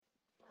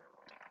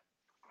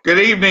Good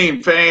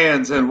evening,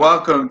 fans, and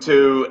welcome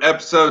to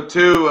episode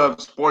 2 of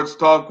Sports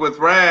Talk with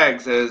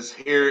Rags. As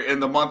here in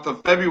the month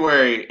of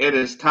February, it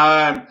is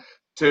time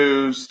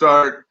to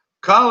start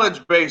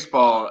college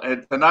baseball.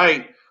 And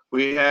tonight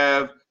we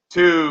have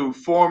two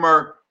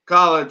former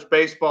college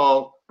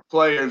baseball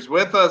players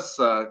with us,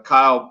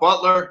 Kyle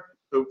Butler,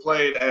 who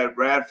played at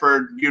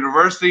Radford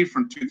University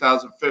from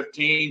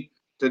 2015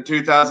 to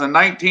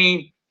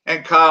 2019,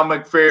 and Kyle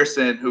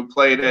McPherson, who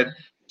played at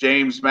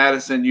James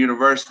Madison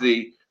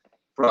University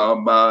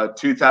from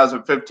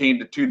 2015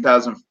 to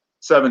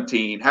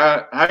 2017.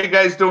 How are you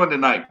guys doing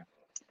tonight?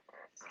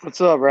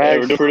 What's up, Hey, Rags?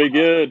 we're doing pretty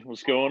good.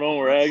 What's going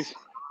on, Rags?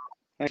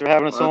 Thanks for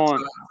having us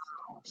on.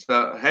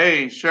 So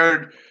hey,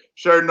 sure,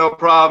 no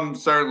problem.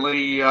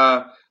 Certainly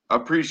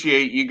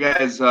appreciate you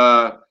guys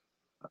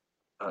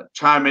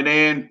chiming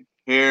in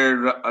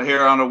here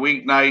on a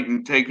weeknight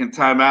and taking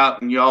time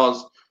out in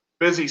y'all's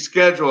busy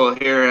schedule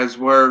here as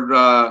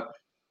we're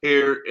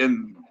here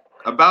in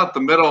about the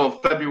middle of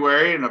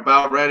February and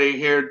about ready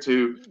here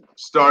to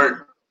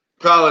start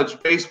college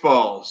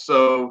baseball.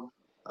 So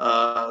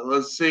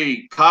let's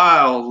see,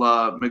 Kyle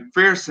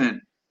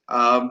McPherson.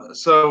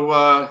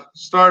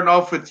 Starting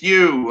off with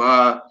you,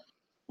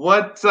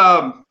 what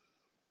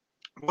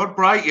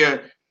brought you?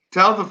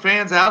 Tell the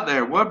fans out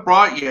there what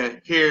brought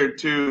you here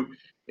to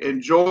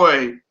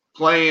enjoy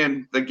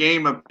playing the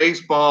game of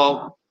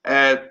baseball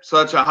at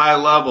such a high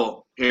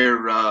level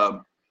here.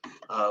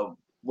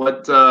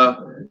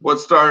 What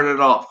started it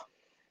off?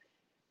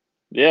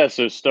 Yeah,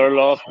 so started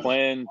off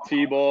playing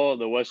T-ball,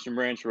 the Western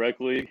Branch Rec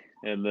League,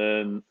 and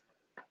then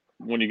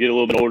when you get a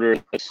little bit older,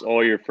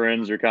 all your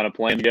friends are kind of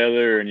playing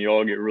together, and you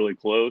all get really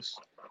close.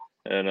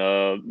 And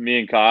me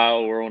and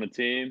Kyle were on a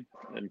team,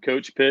 and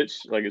coach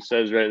pitched, like it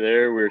says right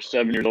there. We were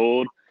 7 years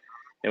old,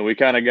 and we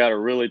kind of got a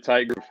really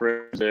tight group of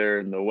friends there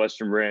in the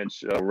Western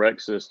Branch rec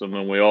system,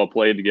 and we all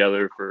played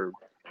together for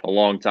a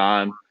long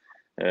time,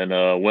 and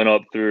went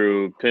up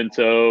through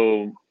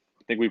Pinto.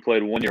 I think we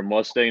played 1 year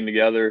Mustang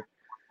together,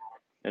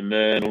 and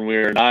then when we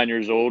were 9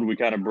 years old, we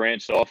kind of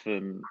branched off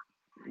and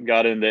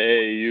got into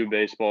AAU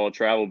baseball,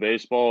 travel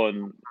baseball,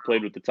 and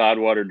played with the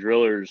Tidewater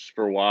Drillers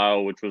for a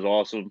while, which was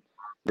awesome.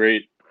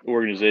 Great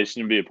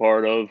organization to be a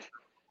part of.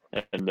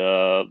 And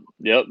and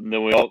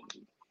then we all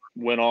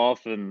went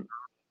off, and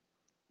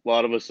a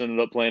lot of us ended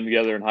up playing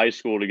together in high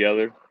school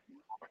together.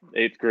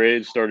 8th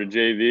grade, started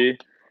JV,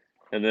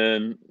 and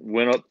then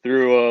went up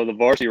through the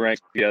varsity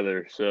ranks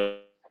together. So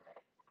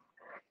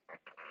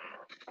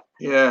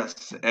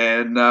Yes,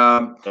 and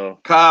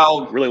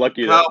Kyle, really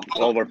lucky Kyle, that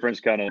all of our friends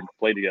kind of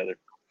played together.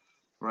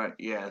 Right.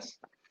 Yes.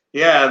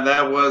 Yeah,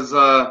 that was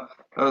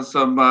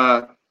some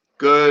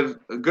good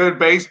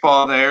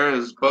baseball there.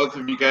 As both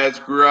of you guys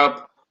grew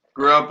up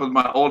with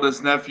my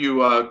oldest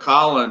nephew,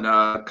 Colin.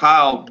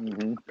 Kyle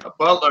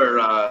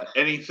Butler.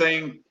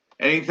 Anything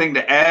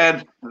to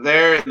add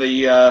there in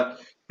the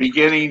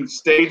beginning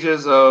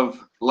stages of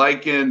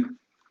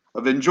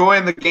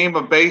enjoying the game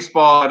of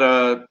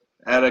baseball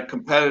at a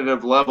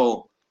competitive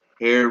level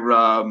here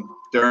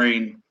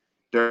during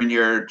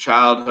your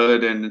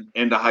childhood and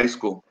into high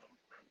school?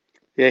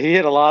 Yeah, he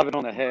hit a lot of it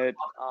on the head.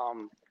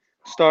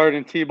 Started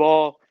in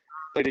T-ball,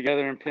 played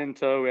together in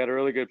Pinto. We had a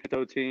really good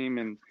Pinto team,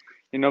 and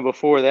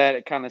before that,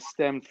 it kind of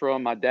stemmed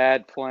from my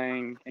dad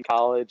playing in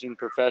college and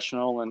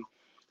professional, and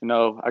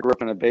I grew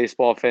up in a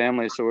baseball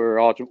family, so we were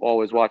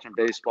always watching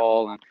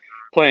baseball and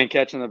playing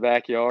catch in the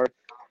backyard.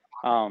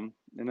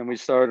 And then we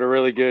started a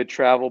really good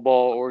travel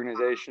ball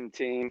organization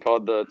team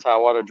called the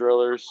Tidewater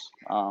Drillers.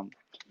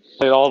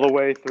 Played all the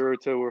way through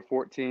till we were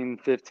 14,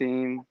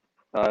 15,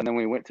 and then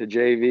we went to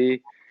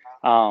JV.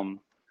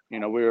 We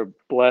were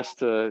blessed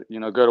to,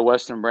 go to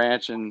Western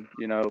Branch and,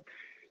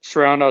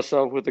 surround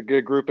ourselves with a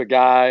good group of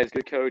guys,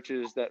 good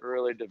coaches that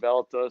really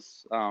developed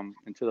us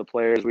into the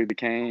players we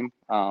became.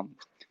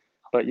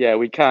 But yeah,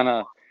 we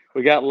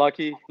got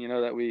lucky,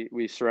 that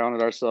we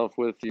surrounded ourselves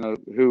with,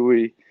 who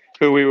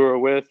we were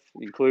with,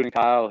 including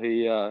Kyle.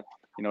 He,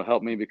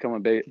 helped me become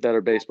a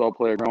better baseball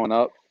player growing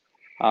up.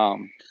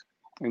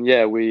 And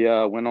yeah, we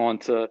went on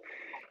to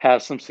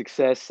have some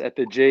success at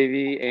the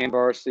JV and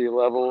varsity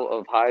level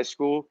of high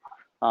school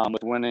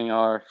with winning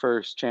our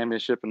first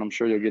championship, and I'm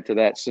sure you'll get to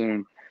that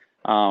soon.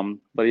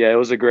 But yeah, it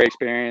was a great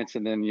experience,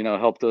 and then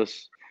helped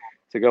us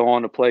to go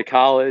on to play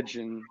college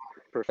and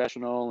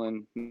professional,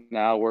 and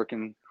now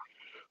working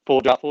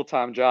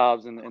full-time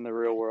jobs in the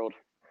real world.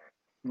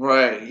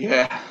 Right.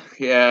 Yeah.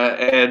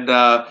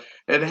 Yeah.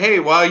 And hey,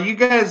 while you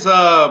guys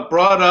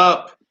brought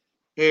up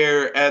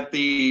here at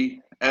the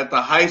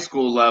high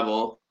school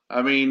level,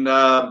 I mean,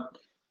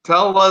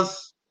 tell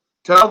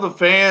the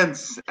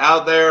fans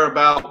out there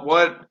about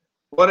what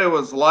it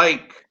was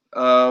like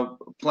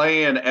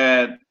playing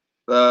at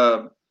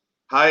the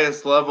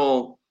highest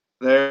level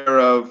there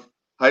of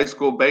high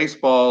school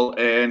baseball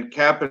and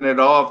capping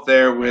it off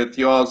there with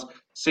y'all's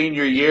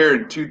senior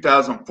year in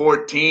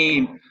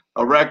 2014,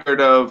 a record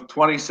of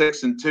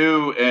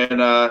 26-2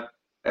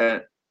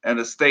 and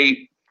a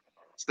state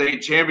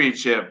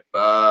championship.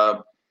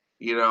 KB,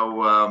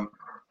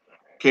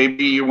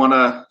 you want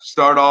to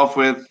start off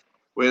with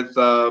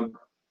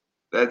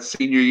that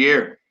senior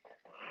year?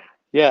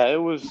 Yeah, it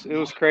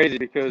was crazy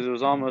because it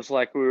was almost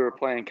like we were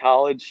playing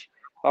college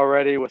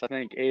already with I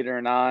think 8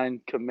 or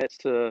 9 commits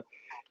to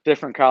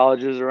different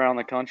colleges around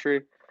the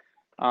country.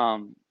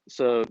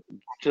 So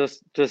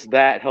just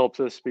that helps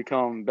us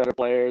become better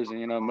players,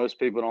 and most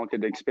people don't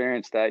get to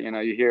experience that.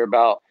 You hear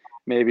about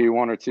maybe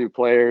 1 or 2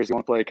 players who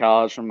want to play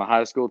college from a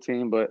high school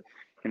team, but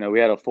we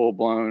had a full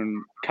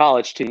blown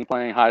college team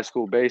playing high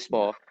school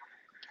baseball.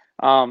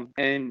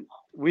 And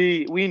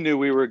we knew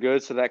we were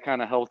good, so that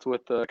kind of helped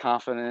with the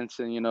confidence.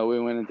 And we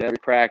went into every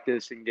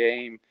practice and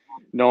game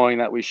knowing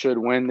that we should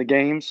win the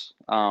games.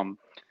 And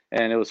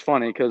it was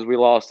funny because we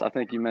lost. I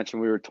think you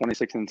mentioned we were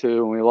 26-2,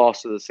 and we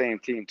lost to the same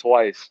team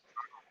twice.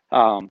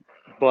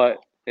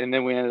 But and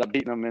then we ended up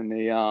beating them in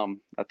the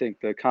I think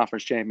the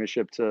conference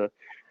championship to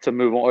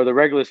move on, or the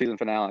regular season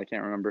finale. I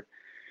can't remember.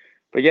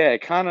 But yeah,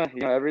 it kind of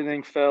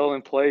everything fell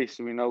in place.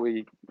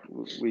 We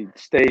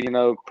stayed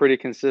pretty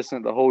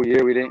consistent the whole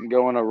year. We didn't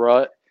go in a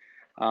rut.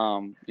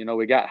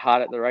 We got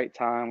hot at the right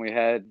time. We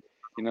had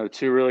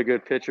 2 really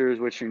good pitchers,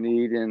 which you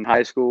need in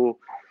high school,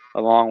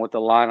 along with a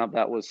lineup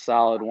that was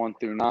solid 1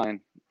 through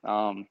 9.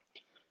 And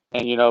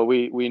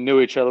we knew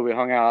each other. We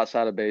hung out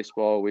outside of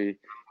baseball. We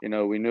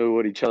knew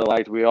what each other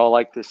liked. We all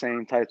liked the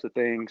same types of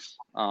things.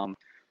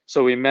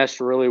 So we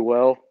meshed really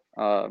well,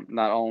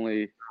 not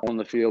only on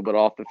the field but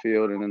off the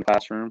field and in the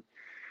classroom.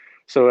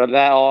 So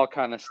that all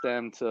kind of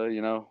stemmed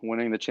to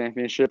winning the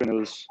championship, and it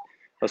was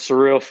a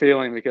surreal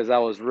feeling because that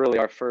was really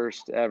our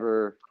first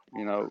ever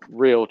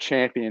real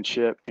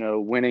championship.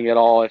 Winning it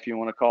all, if you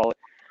want to call it.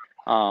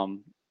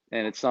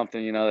 And it's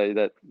something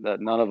that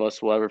none of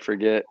us will ever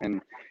forget.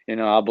 And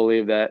I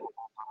believe that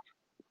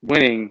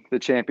winning the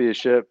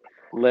championship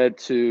led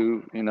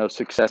to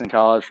success in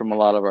college from a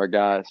lot of our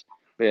guys.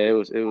 But yeah,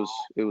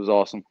 it was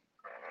awesome.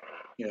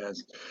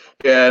 Yes.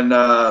 Yeah,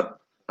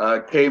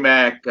 and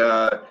K-Mac,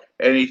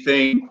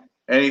 anything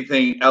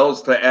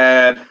else to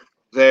add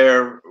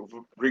there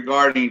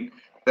regarding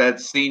that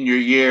senior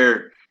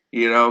year?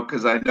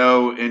 Because I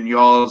know in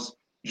y'all's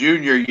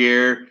junior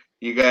year,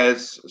 you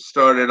guys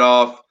started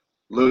off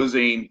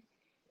losing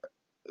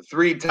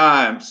 3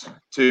 times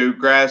to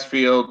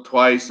Grassfield,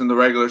 twice in the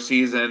regular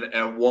season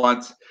and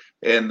once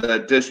in the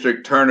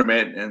district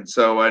tournament. And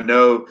so I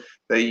know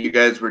that you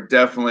guys were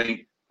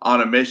definitely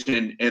on a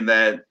mission in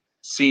that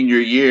senior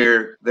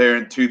year there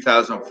in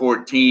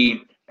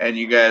 2014, and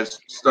you guys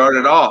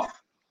started off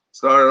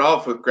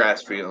with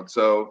Grassfield.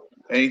 So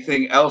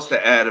anything else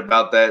to add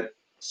about that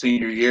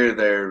senior year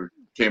there,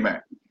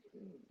 K-Mac?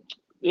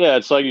 Yeah,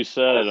 it's like you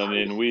said. I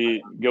mean,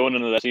 we going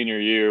into that senior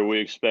year, we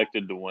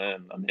expected to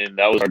win. I mean,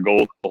 that was our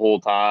goal the whole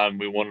time.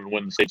 We wanted to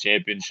win the state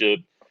championship.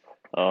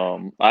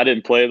 I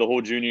didn't play the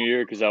whole junior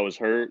year because I was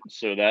hurt,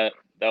 so that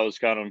was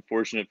kind of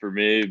unfortunate for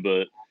me.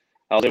 But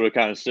I was able to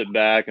kind of sit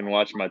back and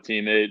watch my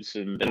teammates,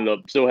 and ended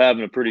up still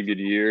having a pretty good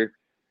year.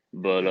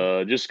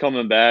 But just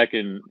coming back,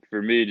 and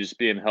for me, just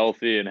being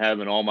healthy and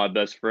having all my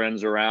best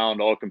friends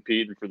around, all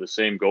competing for the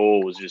same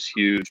goal, was just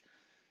huge.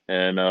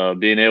 And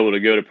being able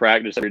to go to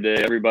practice every day,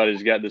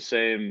 everybody's got the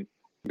same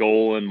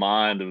goal in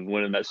mind of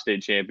winning that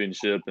state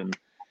championship, and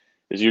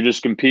is you're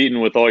just competing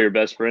with all your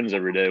best friends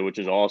every day, which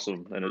is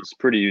awesome, and it's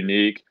pretty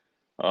unique.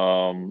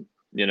 You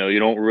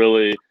don't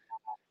really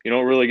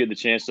get the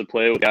chance to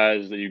play with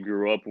guys that you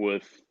grew up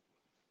with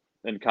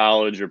in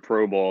college or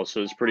pro ball,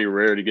 so it's pretty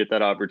rare to get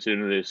that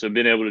opportunity. So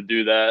being able to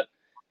do that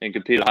and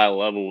compete at a high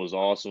level was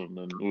awesome,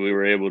 and we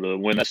were able to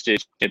win that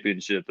state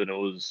championship, and it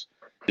was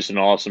just an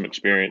awesome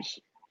experience.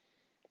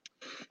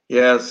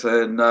 Yes,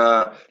 and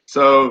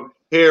so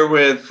here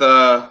with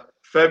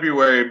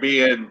February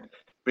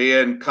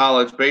being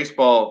college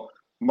baseball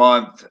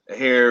month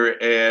here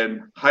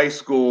and high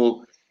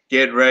school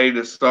getting ready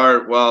to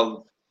start.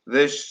 Well,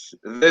 this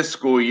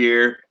school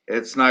year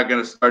it's not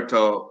going to start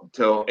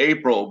till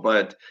April,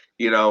 but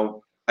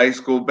high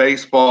school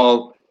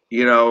baseball,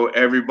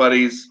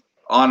 everybody's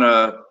on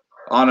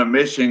a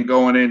mission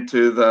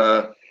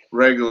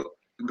regular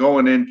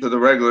going into the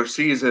regular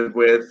season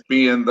with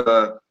being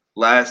the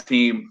last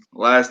team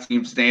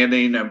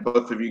standing, and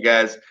both of you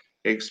guys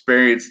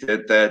experienced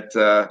it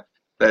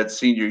that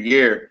senior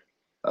year.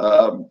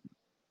 Um,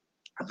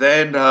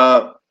 then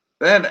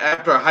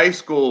after high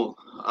school,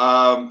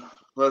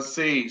 let's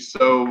see.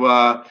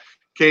 So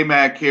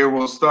K-Mac here,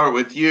 we'll start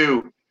with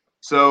you.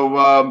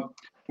 So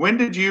when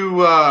did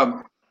you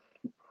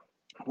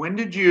when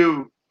did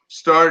you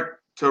start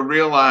to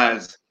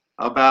realize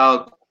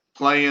about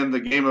playing the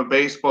game of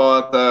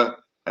baseball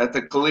at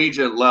the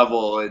collegiate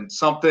level, and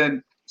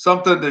something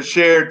to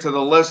share to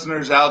the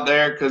listeners out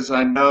there, because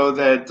I know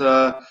that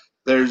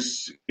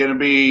there's going to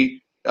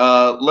be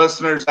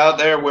listeners out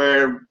there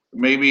where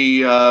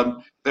maybe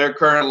they're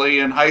currently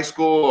in high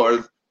school,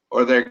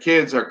 or their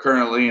kids are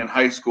currently in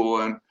high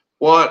school. And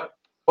what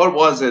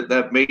was it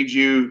that made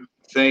you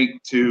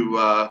think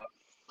to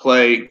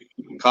play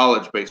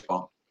college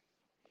baseball?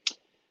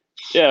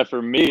 Yeah,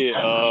 for me,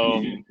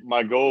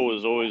 my goal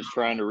was always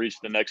trying to reach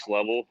the next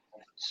level.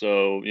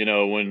 So,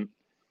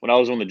 when I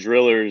was on the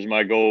Drillers,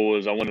 my goal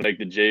was I wanted to make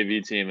the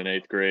JV team in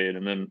 8th grade,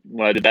 and then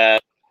when I did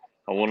that,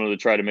 I wanted to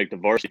try to make the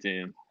varsity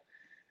team.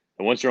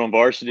 And once you're on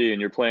varsity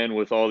and you're playing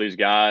with all these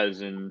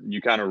guys, and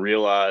you kind of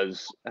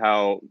realize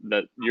how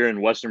that you're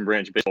in Western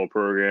Branch baseball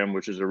program,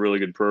 which is a really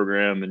good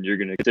program, and you're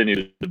going to continue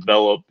to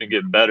develop and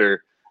get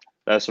better.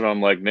 That's when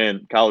I'm like,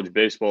 man, college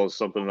baseball is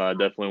something that I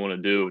definitely want to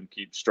do and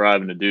keep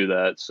striving to do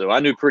that. So I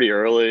knew pretty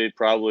early,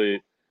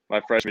 probably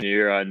my freshman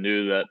year, I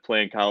knew that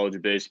playing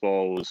college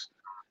baseball was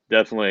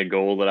definitely a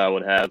goal that I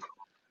would have.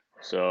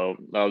 So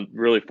I was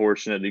really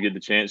fortunate to get the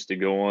chance to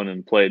go on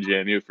and play at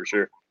JMU for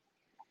sure.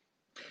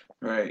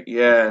 Right.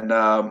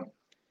 Yeah.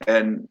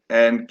 And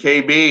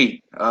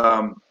KB,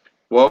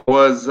 what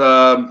was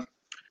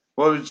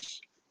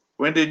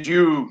when did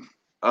you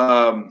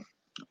um,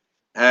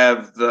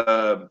 have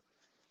the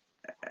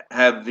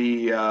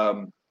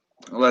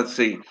let's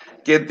see,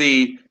 get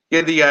the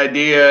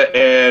idea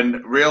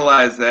and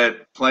realize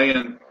that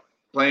playing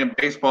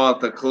baseball at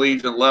the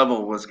collegiate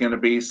level was going to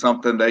be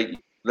something that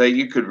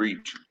you could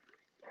reach?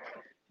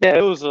 Yeah,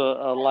 it was a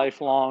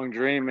lifelong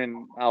dream,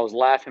 and I was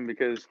laughing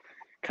because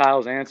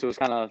Kyle's answer was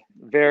kind of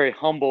very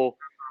humble,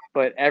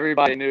 but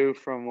everybody knew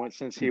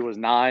since he was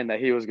 9 that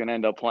he was going to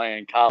end up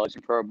playing college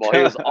and pro ball.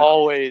 He was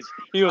always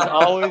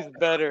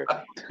better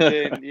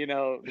than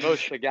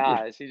most of the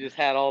guys. He just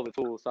had all the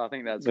tools, so I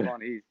think that's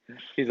funny.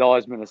 He's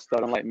always been a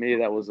stud, unlike me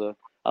that was a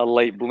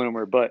late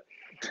bloomer. But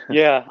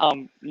yeah,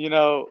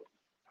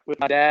 with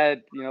my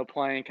dad,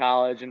 playing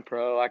college and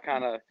pro, I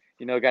kind of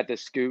got the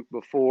scoop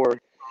before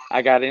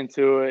I got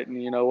into it,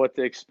 and what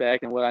to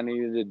expect and what I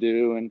needed to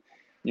do. And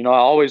I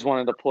always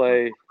wanted to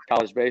play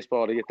college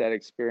baseball to get that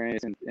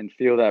experience and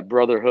feel that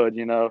brotherhood,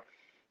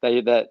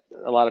 that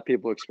a lot of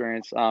people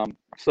experience.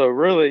 So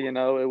really, it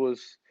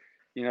was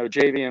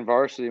JV and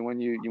varsity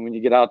when you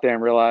get out there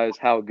and realize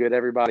how good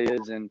everybody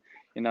is, and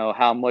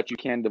how much you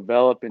can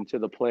develop into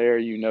the player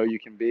you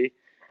can be.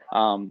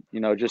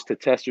 Just to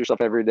test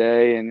yourself every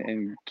day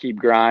and keep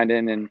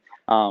grinding. And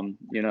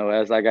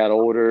as I got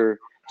older,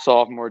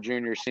 sophomore,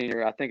 junior,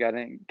 senior, I think I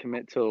didn't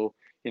commit till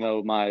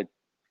my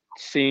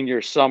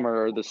senior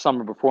summer or the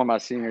summer before my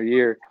senior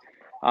year.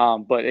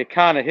 But it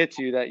kind of hits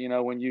you that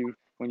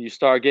when you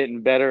start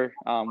getting better,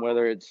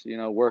 whether it's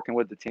working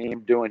with the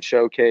team, doing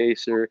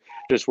showcase, or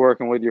just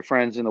working with your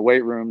friends in the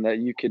weight room, that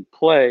you could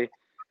play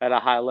at a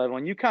high level,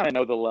 and you kind of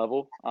know the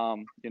level.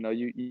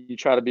 You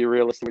try to be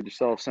realistic with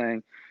yourself,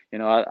 saying,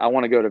 I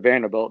want to go to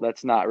Vanderbilt.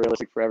 That's not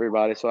realistic for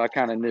everybody. So I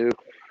kind of knew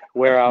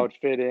where I would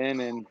fit in,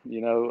 and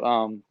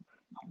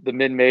the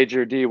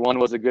mid-major D1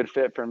 was a good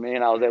fit for me,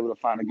 and I was able to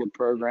find a good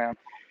program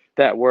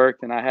that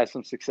worked, and I had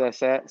some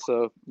success at.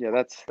 So yeah,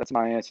 that's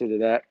my answer to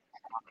that.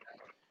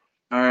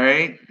 All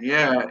right.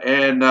 Yeah.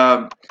 And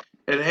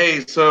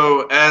hey,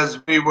 so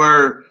as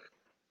we're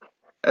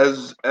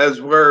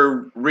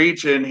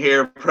reaching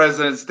here,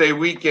 President's Day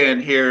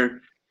weekend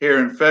here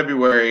in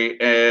February,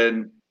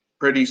 and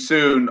pretty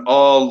soon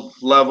all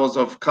levels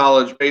of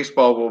college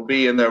baseball will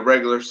be in their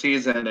regular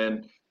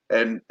season,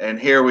 and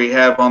here we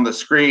have on the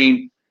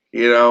screen,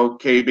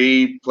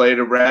 KB played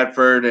at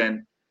Radford,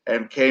 and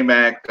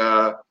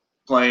KMAC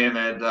playing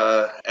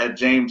at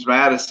James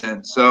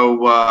Madison. So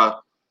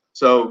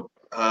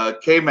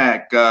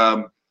KMAC,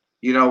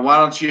 why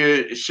don't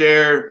you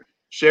share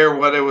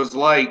what it was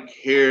like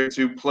here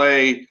to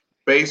play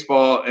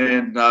baseball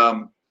in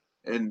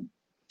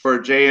for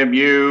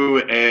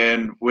JMU,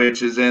 and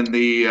which is in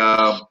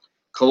the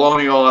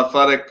Colonial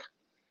Athletic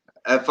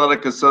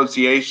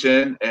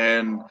Association,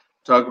 and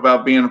talk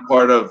about being a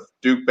part of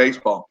Duke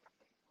baseball.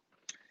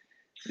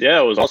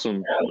 Yeah, it was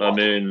awesome. I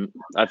mean,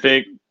 I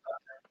think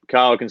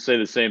Kyle can say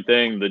the same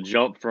thing. The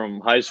jump from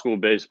high school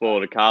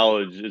baseball to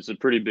college is a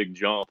pretty big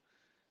jump.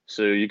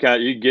 So you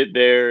get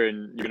there,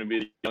 and you're going to be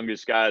the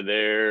youngest guy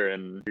there,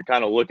 and you're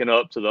kind of looking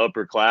up to the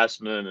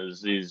upperclassmen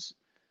as these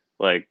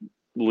like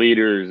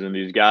leaders and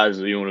these guys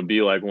that you want to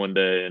be like one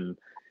day. And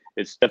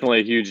it's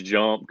definitely a huge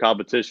jump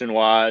competition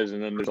wise.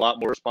 And then there's a lot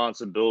more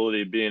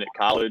responsibility being at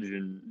college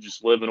and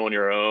just living on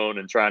your own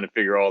and trying to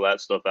figure all that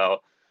stuff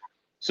out.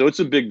 So it's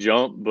a big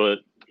jump, but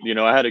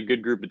I had a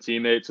good group of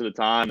teammates at the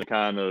time that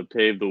kind of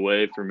paved the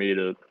way for me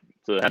to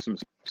have some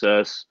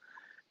success.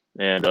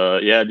 And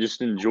yeah,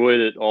 just enjoyed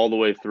it all the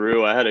way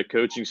through. I had a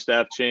coaching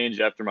staff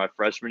change after my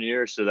freshman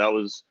year, so that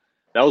was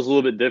a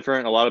little bit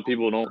different. A lot of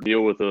people don't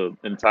deal with an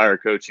entire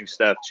coaching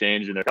staff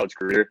change in their college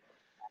career.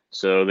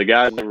 So the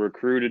guys that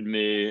recruited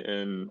me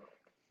and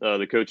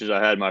the coaches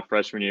I had my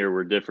freshman year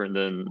were different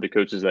than the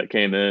coaches that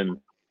came in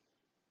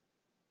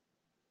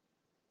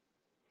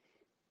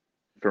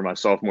for my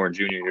sophomore and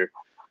junior year.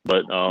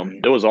 But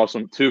it was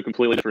awesome. 2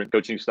 completely different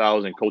coaching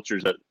styles and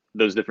cultures that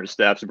those different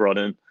staffs brought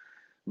in.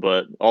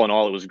 But all in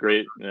all, it was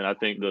great, and I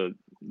think the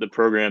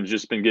program's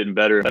just been getting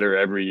better and better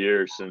every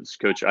year since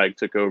Coach Ike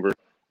took over in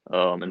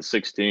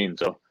 2016.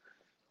 So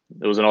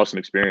it was an awesome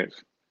experience.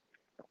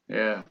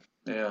 Yeah,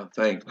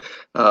 thanks.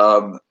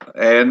 And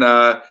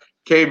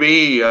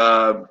KB,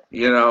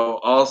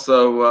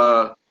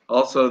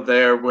 also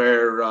there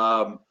where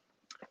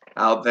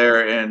out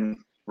there in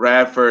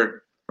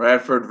Radford,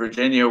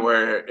 Virginia,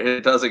 where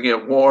it doesn't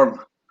get warm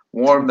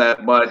warm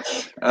that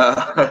much,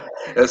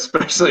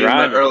 especially in the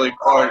Grinding.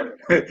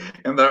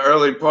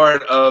 early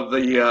part of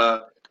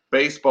the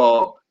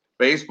baseball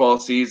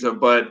season.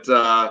 But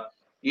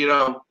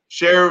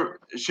share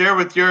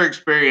with your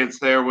experience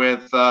there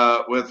with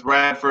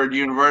Radford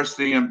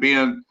University and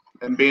being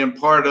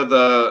part of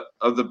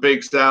the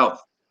Big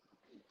South.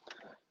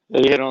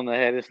 You hit on the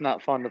head. It's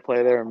not fun to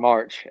play there in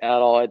March at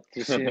all. It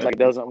just seems like it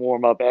doesn't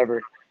warm up ever.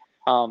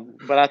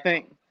 But I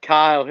think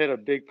Kyle hit a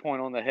big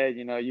point on the head.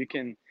 You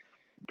can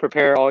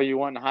prepare all you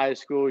want in high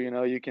school.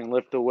 You can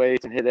lift the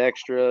weights and hit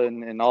extra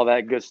and all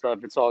that good stuff.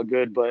 It's all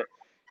good. But,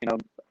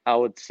 I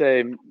would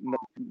say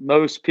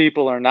most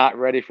people are not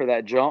ready for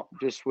that jump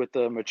just with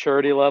the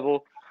maturity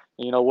level.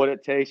 What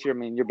it takes.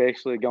 You're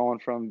basically going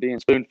from being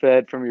spoon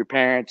fed from your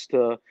parents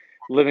to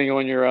living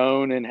on your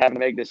own and having to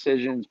make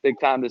decisions, big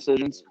time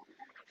decisions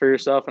for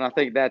yourself. And I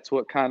think that's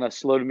what kind of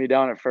slowed me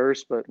down at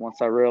first. But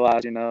once I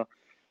realized,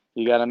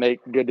 you got to make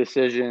good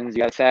decisions,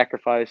 you got to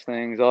sacrifice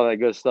things, all that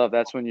good stuff.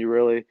 That's when you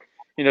really,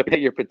 hit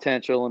your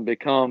potential and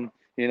become,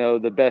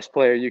 the best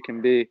player you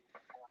can be.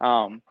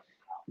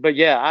 But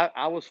yeah,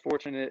 I was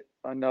fortunate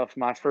enough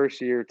my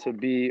first year to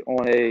be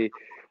on a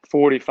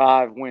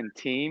 45 win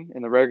team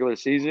in the regular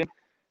season.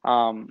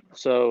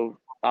 So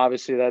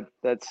obviously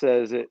that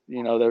says it,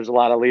 there's a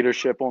lot of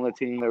leadership on the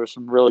team. There were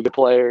some really good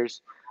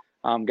players,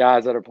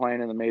 guys that are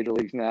playing in the major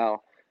leagues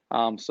now.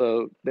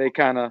 So they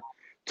kind of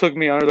took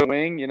me under the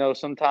wing.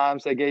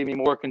 Sometimes they gave me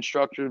more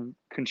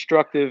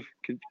constructive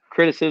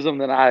criticism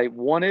than I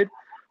wanted,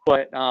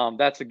 but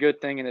that's a good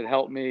thing, and it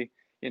helped me,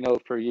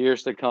 for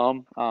years to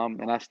come.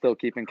 And I still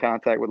keep in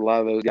contact with a lot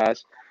of those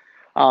guys.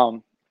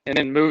 And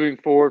then moving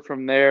forward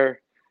from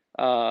there,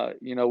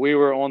 we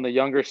were on the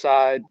younger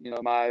side,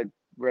 my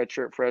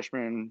redshirt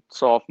freshman,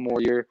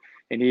 sophomore year,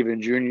 and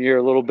even junior year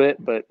a little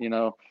bit, but,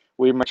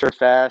 we matured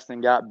fast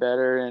and got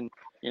better, and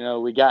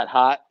we got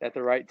hot at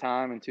the right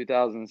time in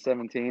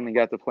 2017 and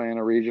got to play in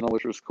a regional,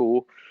 which was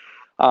cool.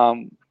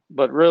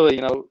 But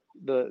really,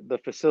 the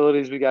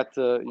facilities we got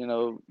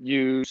to,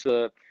 use,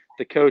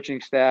 the coaching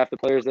staff, the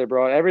players they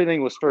brought,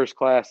 everything was first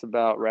class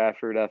about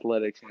Radford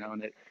athletics,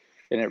 and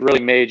it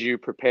really made you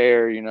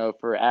prepare,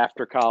 for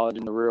after college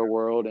in the real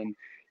world. And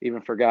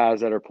even for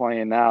guys that are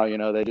playing now,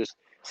 they just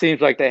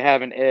seems like they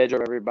have an edge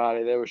over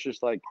everybody. There was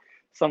just like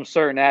some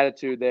certain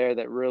attitude there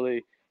that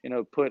really,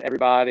 put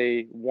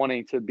everybody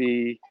wanting to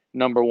be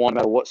number one, no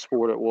matter what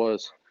sport it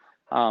was.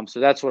 So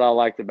that's what I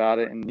liked about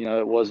it. And,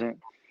 it wasn't,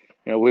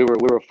 we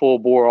were full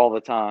bore all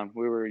the time.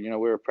 We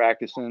were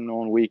practicing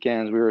on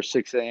weekends. We were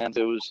 6 a.m.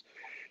 It was,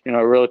 it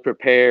really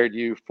prepared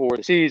you for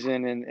the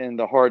season and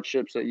the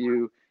hardships that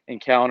you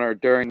encounter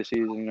during the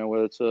season,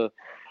 whether it's a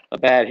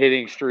bad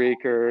hitting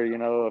streak or,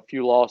 a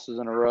few losses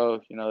in a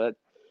row,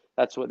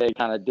 that's what they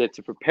kind of did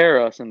to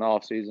prepare us in the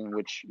off season,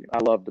 which I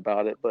loved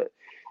about it. But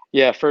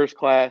yeah, first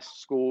class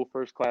school,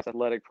 first class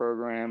athletic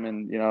program.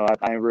 And,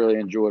 I really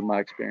enjoyed my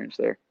experience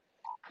there.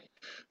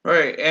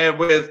 Right. And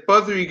with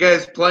both of you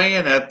guys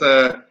playing at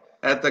the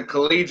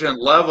collegiate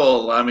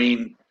level,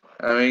 even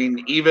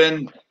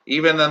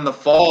in the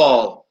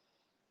fall,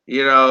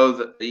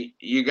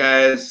 you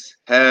guys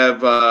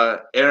have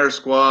inter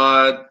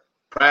squad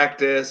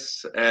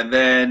practice, and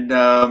then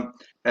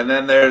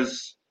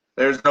there's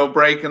no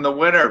break in the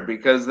winter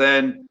because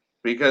then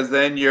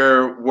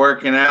you're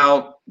working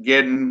out,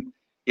 getting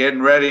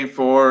ready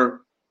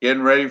for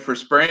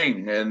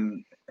spring,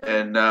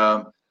 and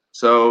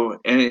so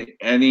any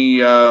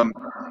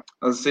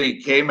let's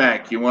see,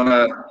 K-Mac, you want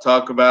to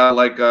talk about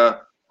like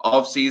a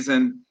off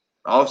season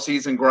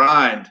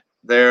grind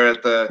there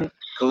at the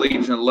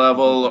collegiate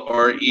level,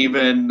 or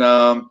even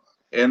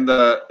in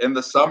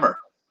the summer,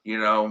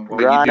 what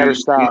Grind you never do.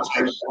 stops.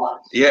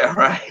 Yeah,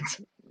 right.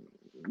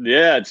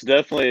 Yeah, it's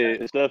definitely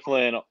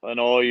an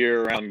all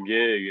year round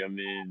gig.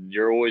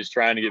 You're always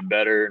trying to get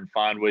better and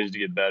find ways to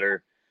get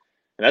better.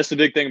 And that's the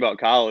big thing about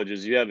college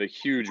is you have a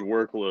huge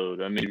workload.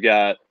 You've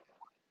got,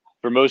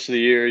 for most of the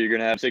year, you're going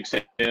to have 6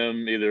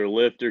 a.m. either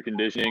lift or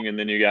conditioning, and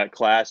then you got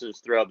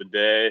classes throughout the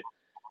day,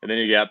 and then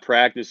you got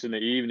practice in the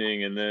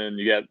evening, and then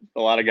you got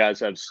a lot of guys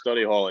have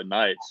study hall at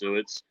night. So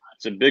it's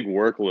a big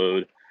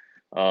workload.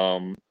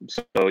 So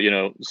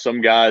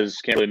some guys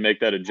can't really make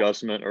that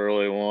adjustment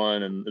early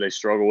on, and they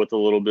struggle with it a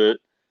little bit,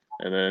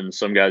 and then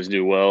some guys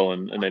do well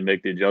and they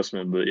make the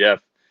adjustment. But yeah,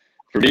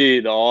 for me,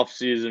 the off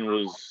season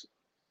was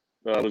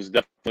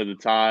definitely the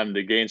time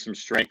to gain some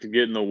strength, to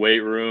get in the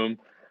weight room.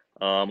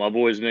 I've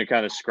always been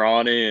kind of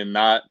scrawny and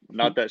not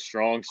that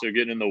strong, so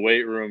getting in the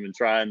weight room and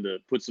trying to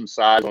put some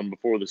size on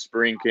before the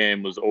spring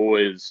came was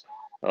always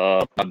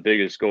my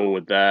biggest goal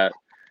with that.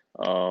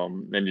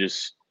 And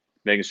just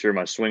making sure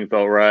my swing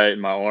felt right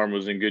and my arm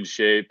was in good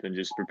shape, and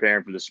just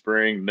preparing for the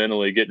spring,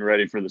 mentally getting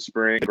ready for the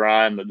spring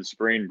grind that the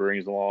spring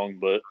brings along.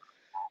 But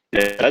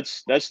yeah,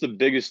 that's the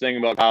biggest thing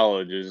about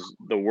college is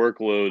the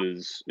workload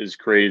is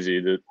crazy.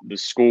 The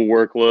school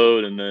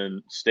workload, and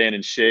then staying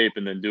in shape,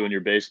 and then doing your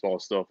baseball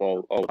stuff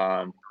all the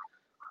time.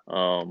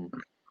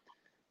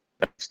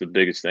 That's the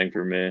biggest thing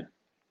for me.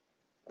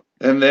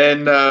 And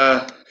then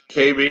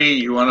KB,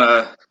 you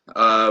want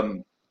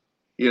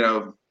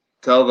to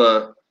tell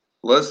the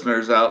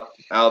listeners out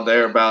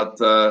there about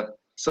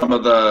some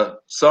of the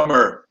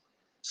summer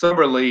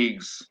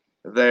leagues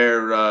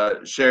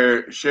there.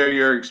 Share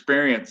your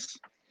experience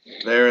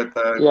there at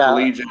the Yeah,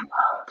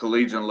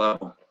 collegiate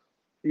level.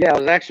 yeah, I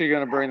was actually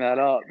going to bring that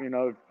up.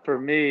 For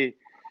me,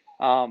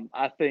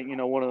 I think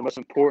one of the most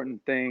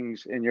important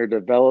things in your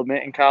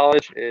development in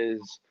college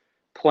is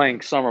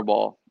playing summer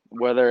ball,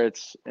 whether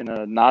it's in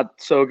a not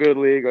so good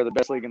league or the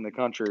best league in the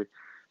country,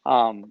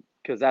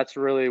 because that's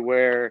really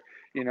where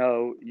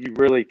you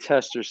really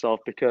test yourself.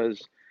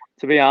 Because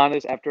to be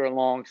honest, after a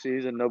long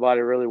season,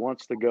 nobody really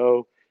wants to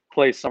go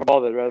play summer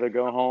ball. They'd rather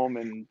go home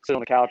and sit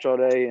on the couch all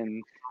day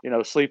and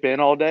sleep in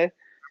all day.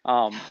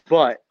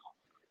 But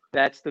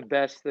that's the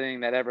best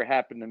thing that ever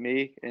happened to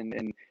me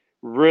and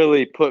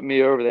really put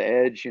me over the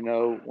edge,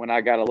 when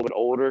I got a little bit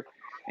older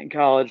in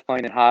college,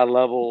 playing in high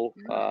level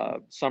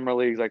summer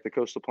leagues like the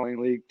Coastal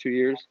Plain League 2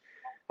 years.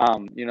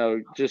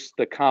 Just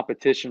the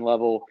competition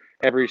level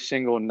every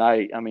single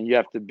night. I mean, you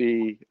have to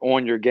be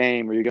on your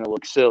game or you're going to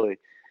look silly.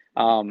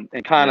 And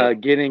kind Yeah.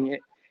 of getting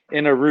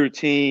in a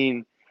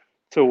routine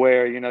to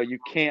where, you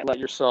can't let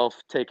yourself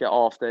take an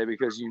off day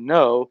because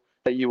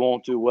that you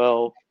won't do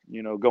well,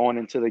 going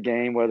into the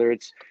game, whether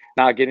it's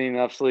not getting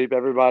enough sleep.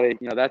 Everybody,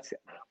 that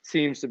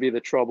seems to be the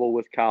trouble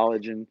with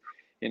college and,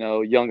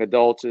 young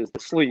adults is the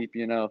sleep.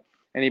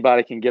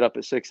 Anybody can get up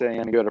at 6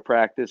 a.m. and go to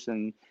practice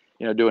and,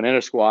 do an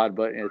inter squad,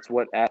 but it's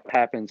what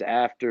happens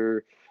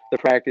after the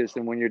practice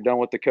and when you're done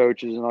with the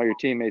coaches and all your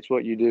teammates,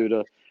 what you do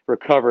to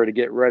recover to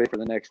get ready for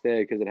the next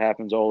day because it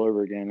happens all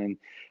over again and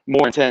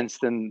more intense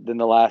than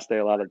the last day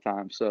a lot of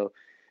times. So,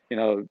 you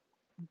know,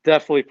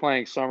 definitely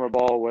playing summer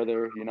ball,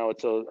 whether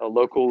it's a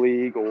local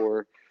league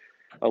or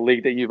a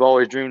league that you've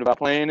always dreamed about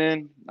playing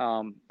in.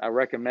 I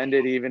recommend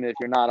it, even if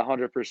you're not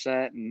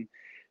 100% and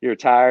you're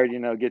tired.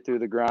 Get through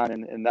the grind,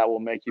 and that will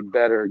make you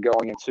better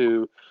going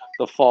into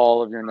the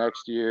fall of your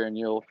next year, and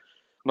you'll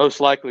most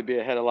likely be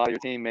ahead of a lot of your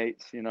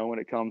teammates. When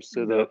it comes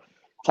to the Yep.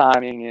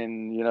 timing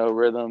and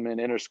rhythm and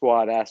inter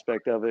squad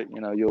aspect of it,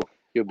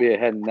 you'll be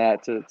ahead in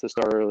that to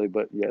start early.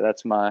 But yeah,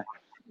 that's my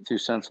 2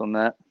 cents on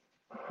that.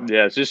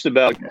 Yeah, it's just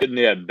about getting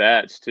the at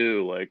bats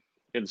too. Like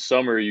in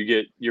summer,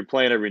 you're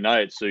playing every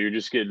night, so you're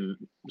just getting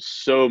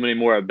so many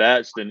more at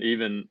bats than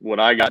even what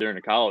I got during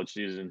the college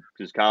season.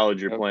 Because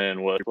college, Yep.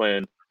 you're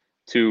playing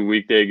 2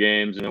 weekday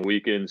games and a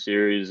weekend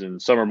series,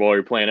 and summer ball,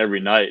 you're playing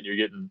every night. You're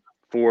getting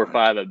 4 or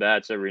 5 at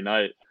bats every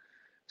night.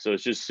 So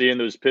it's just seeing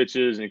those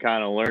pitches and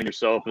kind of learning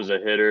yourself as a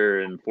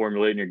hitter and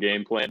formulating your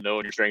game plan,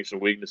 knowing your strengths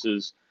and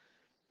weaknesses.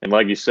 And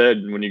like you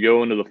said, when you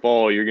go into the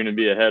fall, you're going to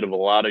be ahead of a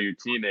lot of your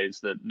teammates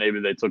that maybe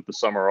they took the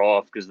summer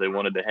off because they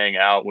wanted to hang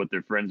out with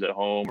their friends at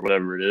home or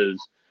whatever it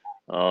is.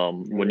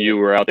 When you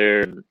were out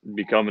there and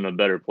becoming a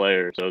better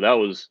player, so that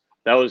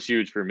was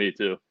huge for me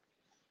too.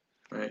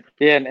 Right.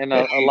 Yeah, and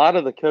a Hey, lot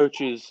of the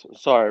coaches,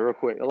 sorry, real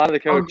quick, a lot of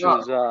the oh no.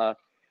 coaches,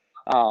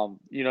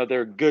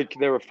 they're good.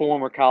 They were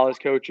former college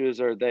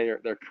coaches or they're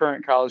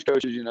current college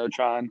coaches,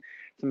 trying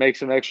to make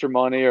some extra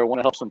money or want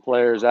to help some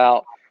players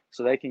out.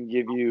 So they can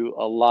give you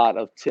a lot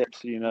of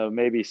tips,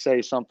 maybe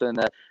say something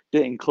that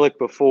didn't click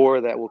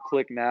before that will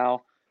click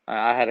now.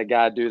 I had a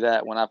guy do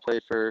that when I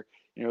played for,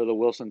 the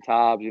Wilson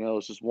Tobs.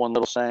 It's just one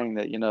little saying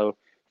that,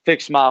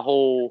 fixed my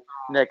whole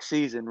next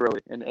season, really,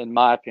 in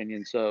my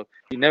opinion. So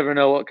you never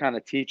know what kind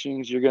of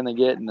teachings you're going to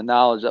get and the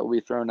knowledge that will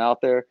be thrown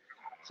out there.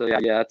 So yeah,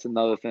 that's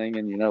another thing.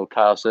 And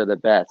Kyle said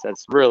at bats,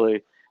 that's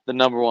really the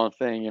number one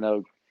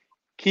thing.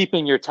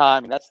 Keeping your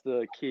timing. That's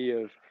the key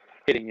of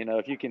hitting.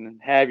 If you can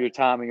have your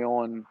timing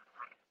on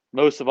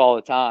most of all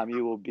the time,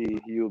 you will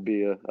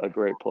be a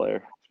great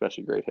player,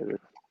 especially a great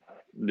hitter.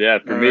 Yeah,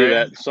 for All me, right.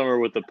 that summer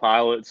with the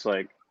pilots,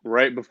 like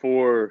right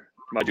before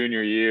my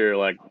junior year,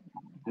 like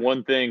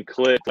one thing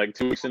clicked like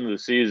 2 weeks into the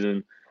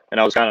season,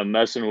 and I was kind of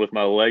messing with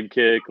my leg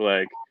kick,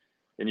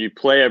 and you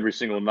play every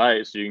single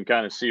night, so you can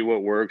kind of see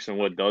what works and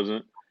what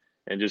doesn't,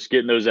 and just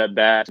getting those at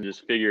bats and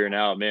just figuring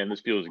out, man,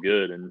 this feels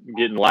good, and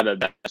getting a lot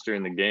of at bats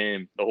during the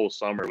game the whole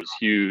summer was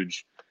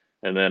huge,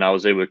 and then I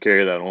was able to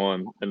carry that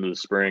on into the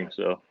spring,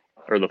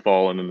 or the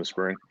fall and in the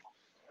spring.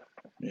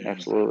 Yes.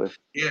 Absolutely.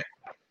 Yeah.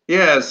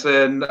 Yes,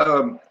 and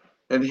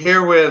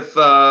here with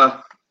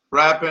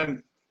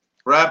wrapping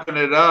wrapping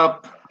it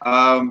up.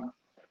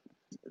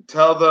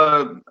 Tell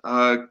the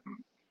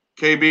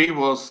KB.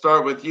 We'll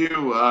start with you.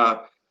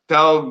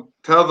 Tell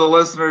the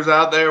listeners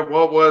out there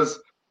what was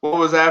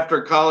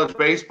after college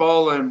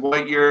baseball and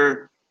what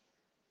you're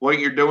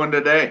doing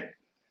today.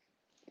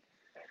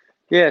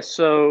 Yeah.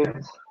 So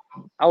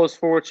I was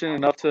fortunate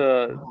enough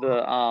to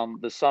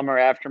the summer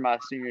after my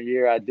senior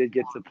year, I did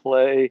get to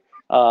play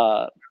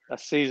a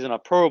season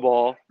of pro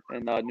ball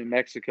in New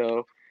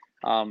Mexico.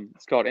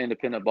 It's called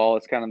independent ball.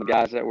 It's kind of the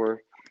guys that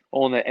were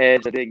on the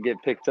edge that didn't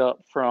get picked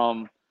up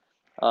from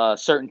a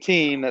certain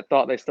team that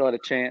thought they still had a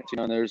chance.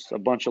 And there's a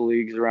bunch of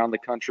leagues around the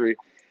country,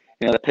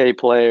 that pay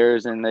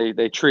players and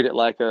they treat it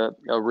like a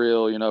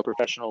real,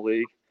 professional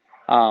league.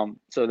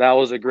 So that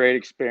was a great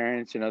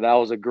experience. That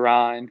was a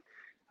grind.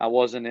 I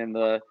wasn't in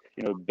the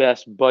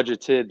best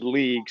budgeted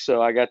league,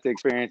 so I got to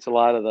experience a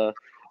lot of the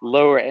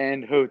lower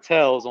end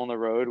hotels on the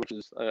road, which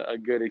is a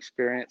good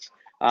experience.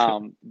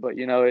 But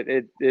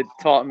it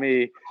taught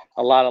me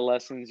a lot of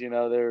lessons.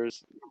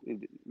 There's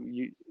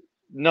you,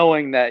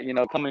 knowing that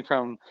coming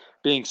from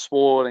being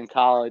spoiled in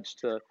college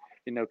to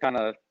kind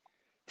of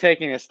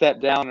taking a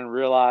step down and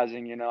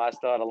realizing I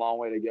still had a long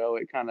way to go.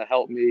 It kind of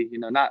helped me,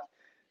 not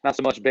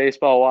so much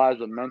baseball wise,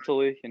 but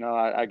mentally.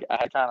 I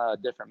had kind of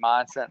a different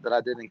mindset that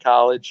I did in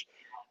college,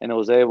 and it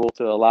was able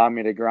to allow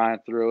me to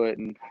grind through it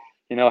and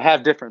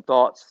have different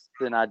thoughts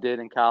than I did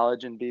in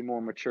college and be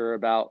more mature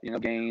about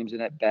games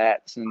and at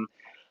bats and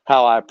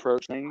how I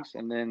approach things.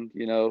 And then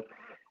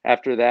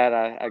after that,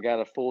 I got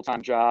a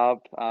full-time job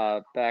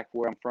back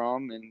where I'm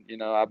from,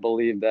 and I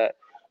believe that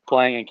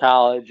playing in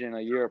college and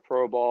a year of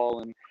pro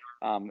ball and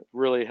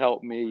really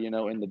helped me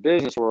in the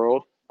business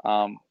world.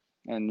 And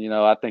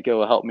I think it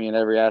will help me in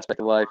every aspect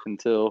of life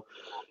until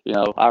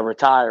I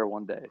retire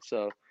one day.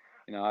 So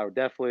I would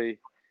definitely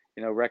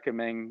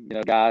recommend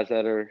guys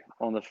that are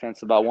on the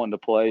fence about wanting to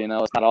play.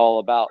 It's not all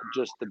about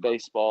just the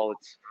baseball.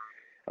 It's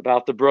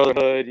about the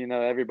brotherhood,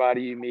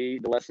 everybody you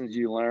meet, the lessons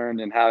you learn,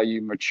 and how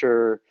you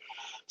mature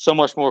so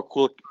much more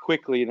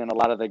quickly than a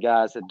lot of the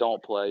guys that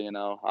don't play.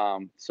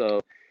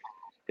 So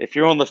if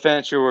you're on the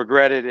fence, you'll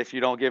regret it if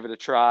you don't give it a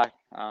try.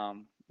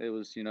 It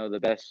was the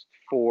best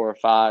 4 or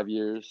 5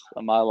 years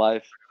of my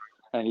life,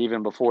 and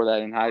even before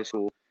that in high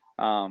school.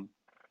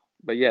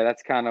 But yeah,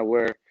 that's kind of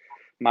where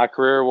my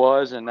career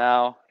was, and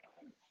now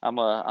I'm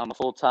a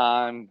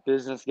full-time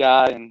business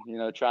guy, and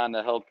trying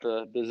to help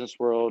the business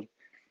world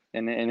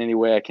in any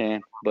way I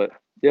can. But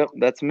yep,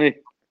 that's me.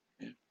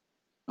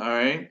 All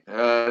right.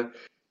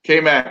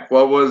 K-Mac,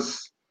 what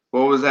was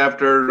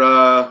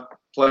after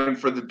playing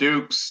for the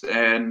Dukes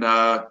and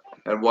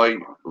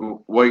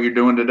what you're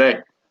doing today?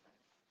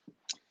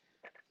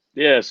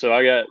 Yeah, so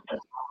I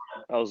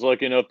was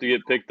lucky enough to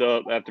get picked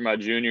up after my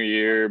junior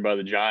year by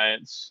the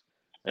Giants,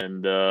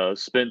 and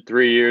spent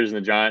 3 years in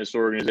the Giants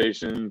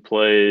organization.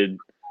 Played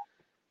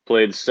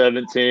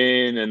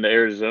 17 in the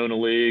Arizona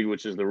League,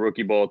 which is the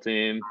rookie ball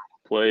team.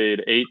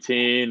 Played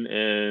 18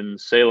 in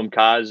Salem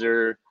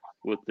Kaiser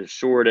with the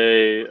short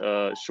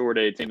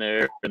A team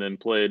there, and then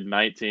played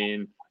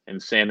 19 in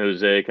San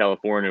Jose,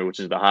 California, which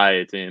is the high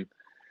A team.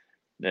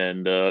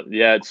 And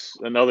yeah, it's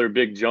another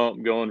big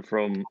jump going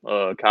from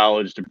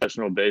college to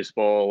professional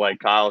baseball. Like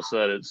Kyle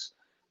said, it's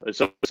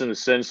almost in a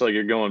sense like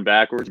you're going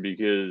backwards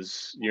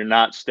because you're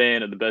not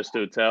staying at the best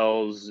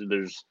hotels.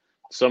 There's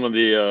some of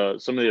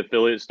the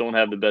affiliates don't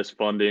have the best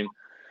funding,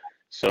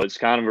 so it's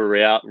kind of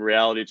a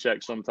reality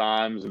check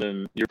sometimes. And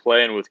then you're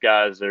playing with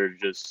guys that are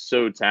just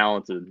so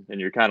talented, and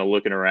you're kind of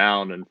looking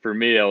around. And for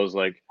me, I was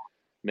like,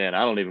 man,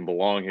 I don't even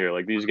belong here.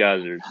 Like these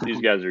guys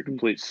are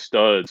complete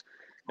studs,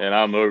 and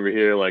I'm over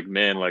here like,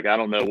 man, like I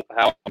don't know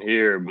how I'm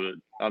here, but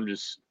I'm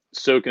just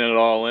soaking it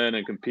all in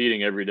and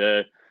competing every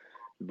day.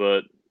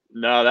 But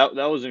no,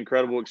 that was an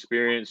incredible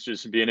experience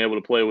just being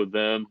able to play with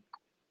them.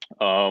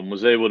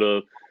 Was able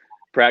to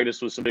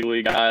practice with some big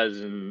league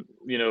guys, and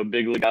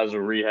big league guys will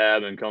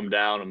rehab and come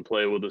down and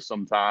play with us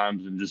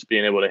sometimes, and just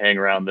being able to hang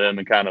around them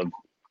and kind of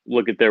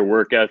look at their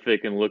work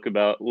ethic and look at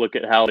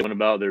how they went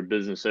about their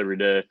business every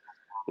day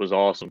was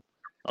awesome.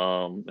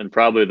 And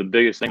probably the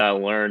biggest thing I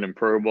learned in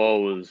pro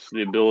ball was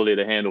the ability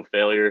to handle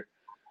failure,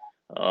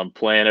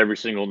 playing every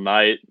single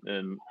night.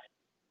 And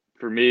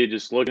for me,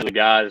 just looking at the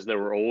guys that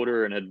were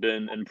older and had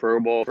been in pro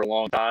ball for a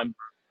long time,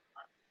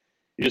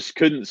 you just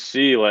couldn't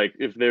see like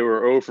if they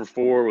were 0 for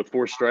 4 with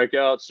 4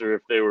 strikeouts or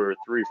if they were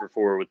 3 for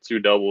 4 with 2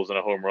 doubles and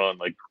a home run.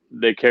 Like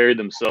they carried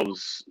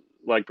themselves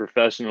like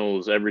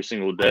professionals every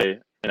single day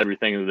and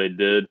everything that they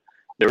did.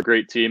 They were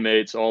great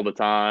teammates all the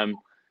time.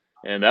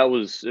 And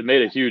it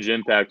made a huge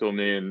impact on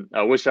me. And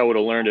I wish I would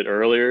have learned it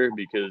earlier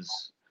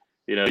because,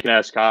 you can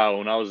ask Kyle,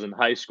 when I was in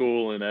high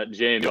school and at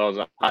James, I was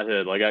a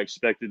hothead. Like I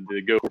expected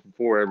to go for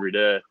 4 every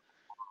day.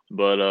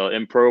 But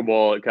in pro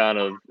ball, it's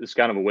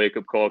kind of a wake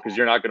up call because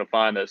you're not going to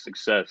find that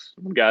success.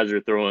 When guys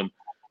are throwing,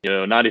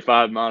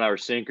 95-mile-an-hour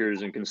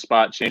sinkers and can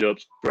spot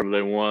changeups wherever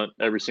they want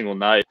every single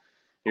night.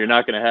 You're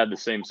not going to have the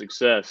same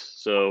success.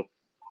 So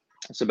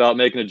it's about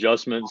making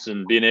adjustments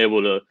and being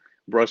able to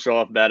brush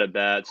off bad at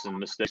bats and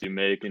mistakes you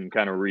make and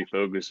kind of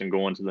refocus and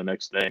go on to the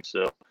next thing.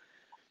 So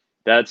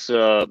that's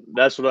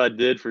what I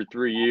did for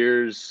 3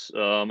 years.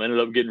 Ended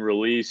up getting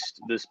released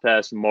this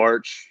past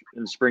March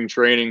in spring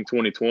training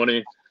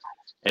 2020.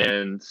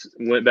 And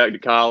went back to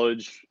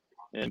college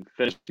and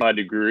finished my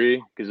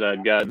degree because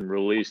I'd gotten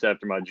released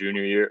after my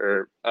junior year,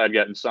 or I'd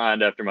gotten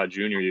signed after my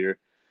junior year.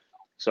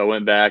 So I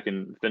went back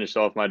and finished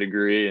off my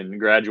degree and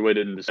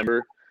graduated in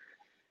December.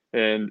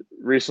 And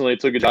recently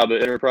took a job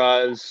at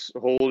Enterprise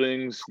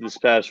Holdings this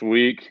past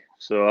week.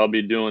 So I'll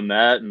be doing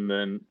that. And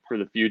then for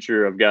the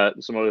future, I've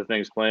got some other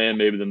things planned,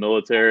 maybe the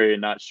military,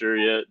 not sure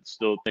yet.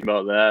 Still think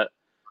about that.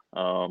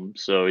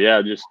 So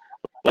yeah, just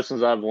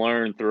lessons I've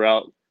learned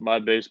throughout my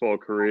baseball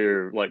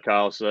career, like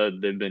Kyle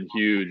said, they've been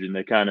huge, and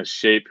they kind of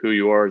shape who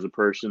you are as a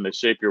person. They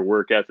shape your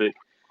work ethic.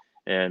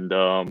 And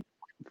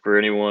for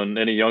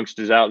any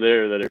youngsters out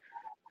there that are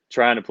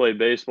trying to play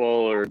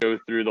baseball or go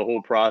through the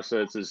whole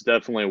process is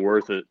definitely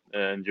worth it.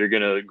 And you're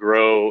going to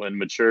grow and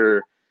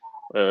mature,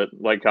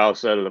 like Kyle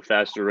said, at a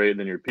faster rate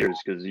than your peers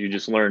because you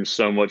just learn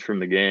so much from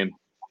the game.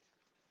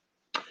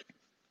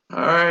 All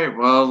right.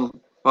 Well,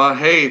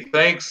 hey,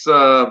 thanks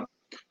for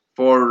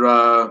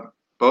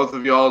both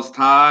of y'all's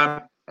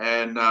time,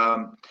 and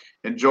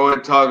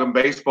enjoyed talking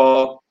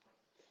baseball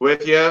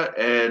with you.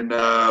 And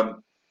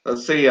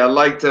let's see, I'd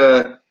like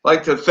to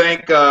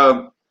thank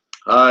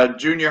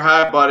junior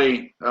high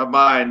buddy of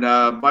mine,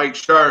 Mike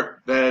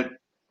Sharp, that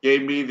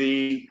gave me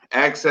the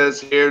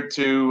access here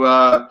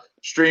to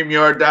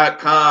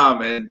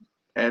StreamYard.com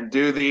and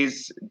do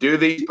these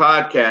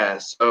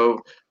podcasts.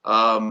 So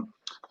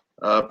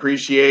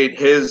appreciate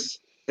his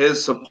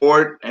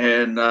support,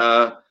 and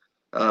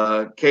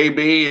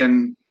KB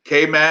and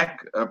KMac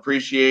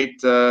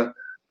appreciate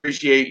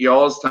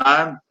y'all's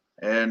time.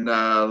 And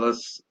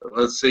let's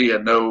see. I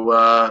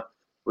know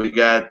we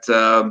got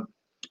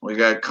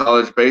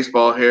college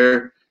baseball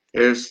here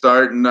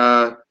starting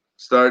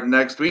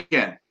next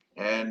weekend.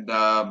 And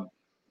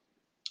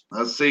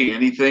let's see,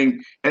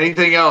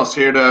 anything else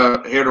here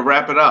to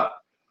wrap it up?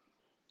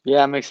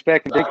 Yeah, I'm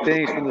expecting big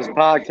things from this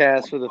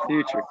podcast for the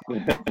future.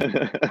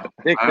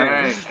 Big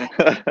things.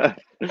 Right.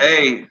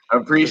 Hey,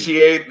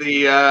 appreciate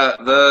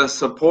the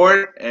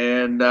support,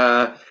 and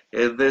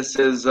this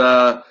is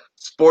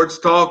Sports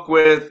Talk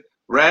with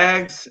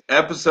Rags,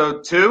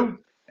 episode 2,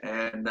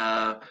 and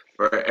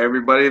for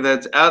everybody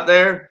that's out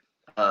there,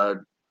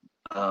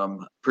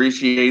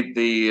 appreciate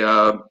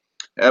the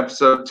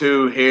episode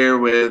 2 here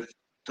with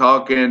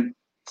talking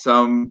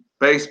some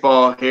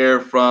baseball here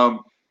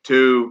from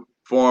 2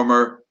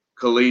 former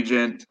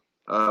collegiate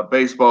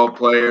baseball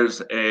players,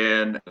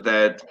 and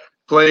that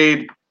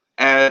played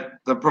at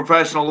the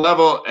professional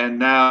level and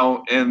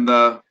now in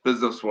the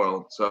business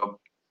world. So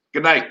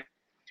good night.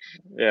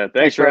 Yeah,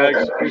 thanks,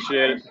 Rags.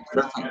 Appreciate it.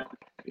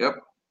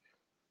 Yep.